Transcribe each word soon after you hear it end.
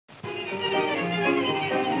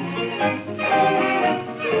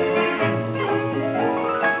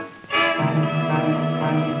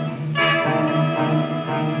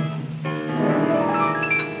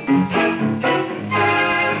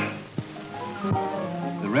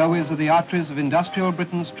The railways are the arteries of industrial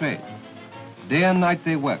Britain's trade. Day and night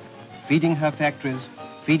they work, feeding her factories,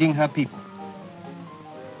 feeding her people.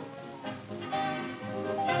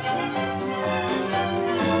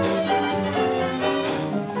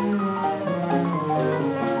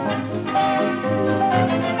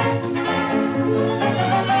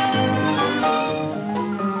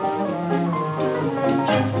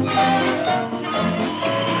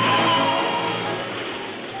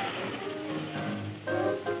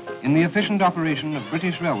 In the efficient operation of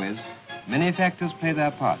British railways, many factors play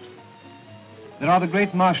their part. There are the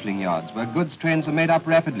great marshalling yards where goods trains are made up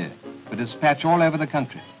rapidly for dispatch all over the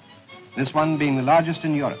country, this one being the largest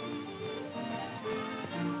in Europe.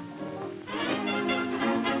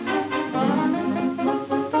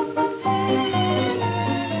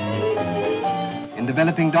 In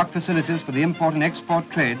developing dock facilities for the import and export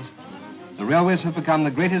trades, the railways have become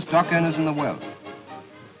the greatest dock owners in the world.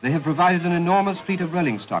 They have provided an enormous fleet of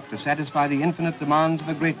rolling stock to satisfy the infinite demands of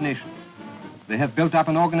a great nation. They have built up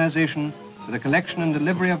an organization for the collection and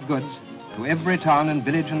delivery of goods to every town and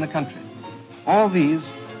village in the country. All these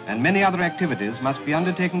and many other activities must be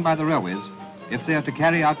undertaken by the railways if they are to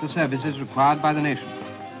carry out the services required by the nation.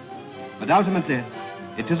 But ultimately,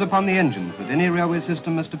 it is upon the engines that any railway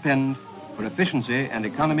system must depend for efficiency and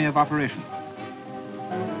economy of operation.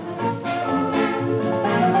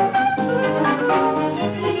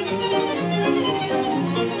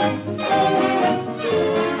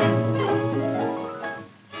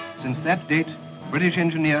 Since that date, British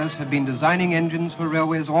engineers have been designing engines for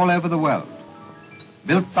railways all over the world,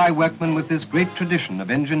 built by workmen with this great tradition of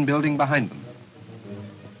engine building behind them.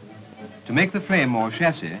 To make the frame or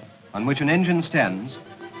chassis on which an engine stands,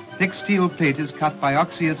 thick steel plate is cut by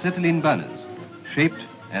oxyacetylene burners, shaped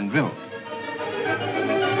and drilled.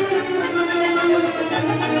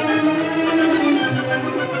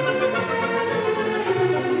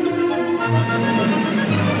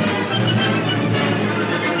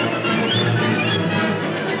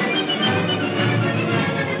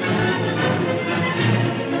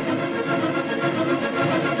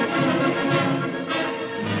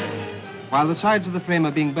 While the sides of the frame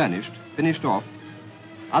are being finished off,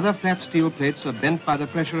 other flat steel plates are bent by the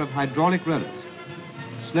pressure of hydraulic rollers,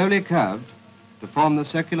 slowly curved to form the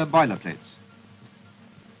circular boiler plates.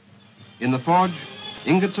 In the forge,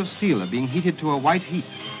 ingots of steel are being heated to a white heat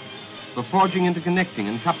for forging into connecting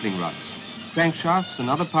and coupling rods, crankshafts and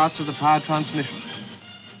other parts of the power transmission.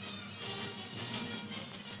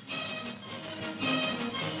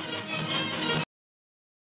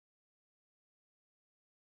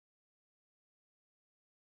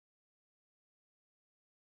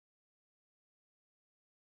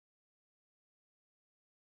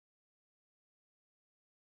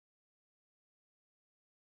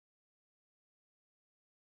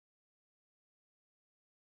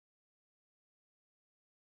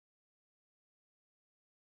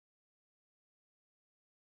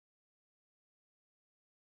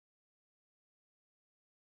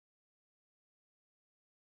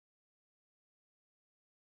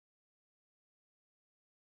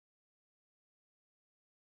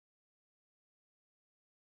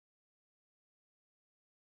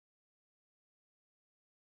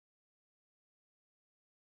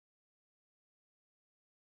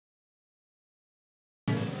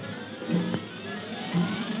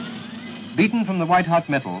 Beaten from the white-hot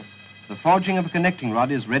metal, the forging of a connecting rod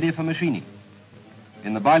is ready for machining.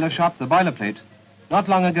 In the boiler shop, the boiler plate, not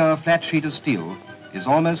long ago a flat sheet of steel, is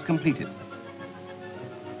almost completed.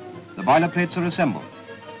 The boiler plates are assembled.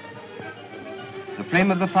 The frame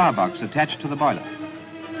of the firebox attached to the boiler.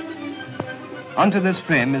 Onto this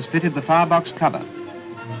frame is fitted the firebox cover.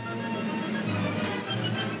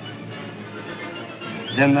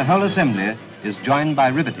 Then the whole assembly is joined by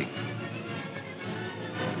riveting.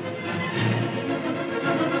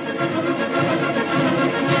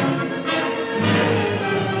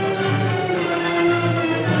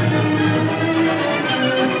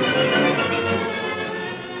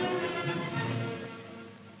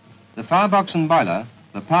 The firebox and boiler,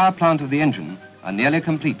 the power plant of the engine, are nearly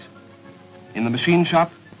complete. In the machine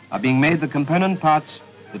shop are being made the component parts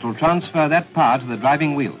that will transfer that power to the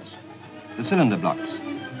driving wheels, the cylinder blocks,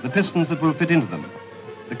 the pistons that will fit into them,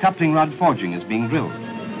 the coupling rod forging is being drilled,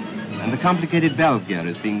 and the complicated valve gear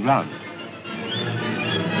is being ground.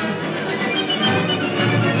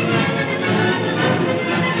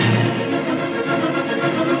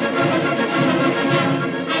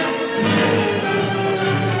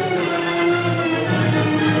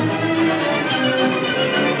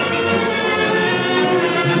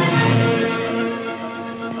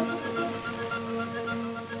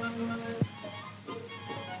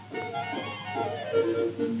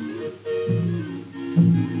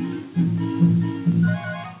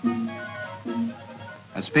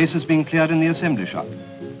 A space has been cleared in the assembly shop,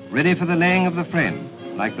 ready for the laying of the frame,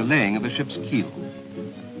 like the laying of a ship's keel.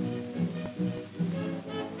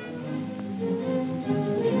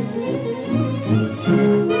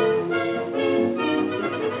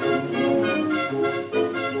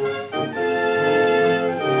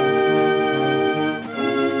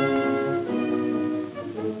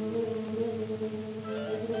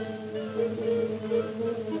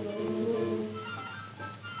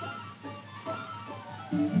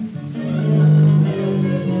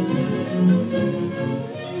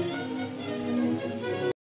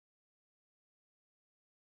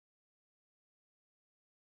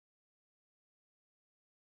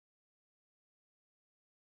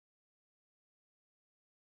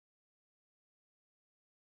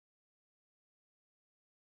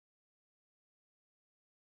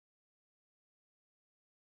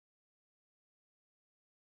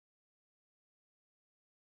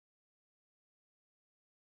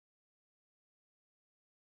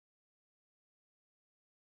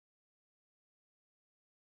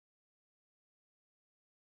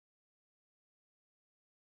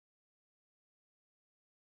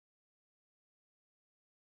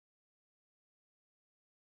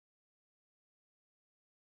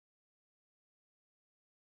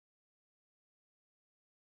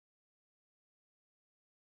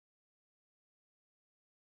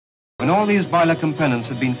 When all these boiler components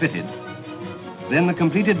have been fitted, then the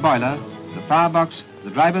completed boiler, the firebox, the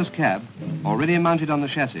driver's cab, already mounted on the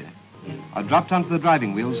chassis, are dropped onto the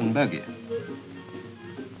driving wheels and bogie.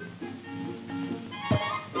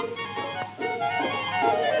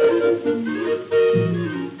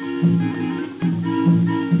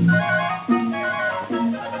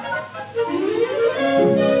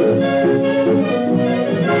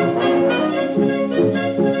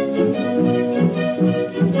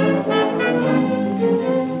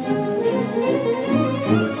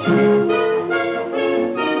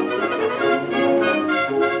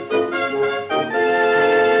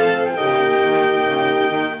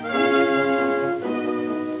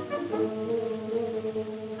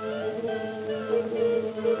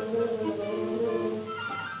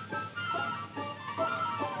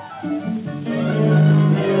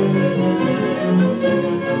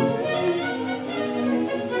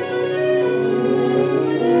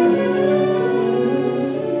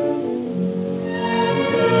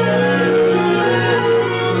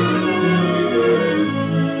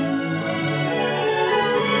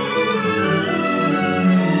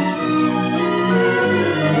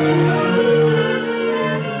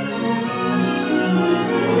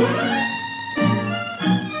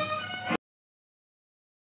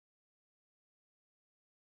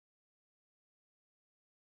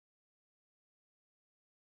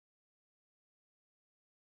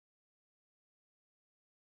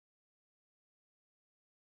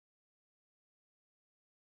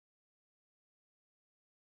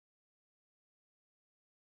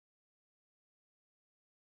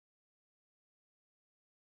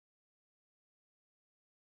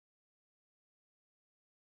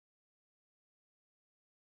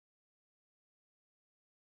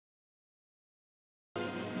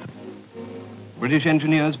 British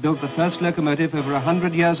engineers built the first locomotive over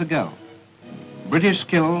 100 years ago. British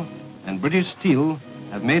skill and British steel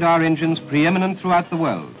have made our engines preeminent throughout the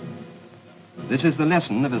world. This is the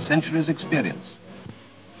lesson of a century's experience.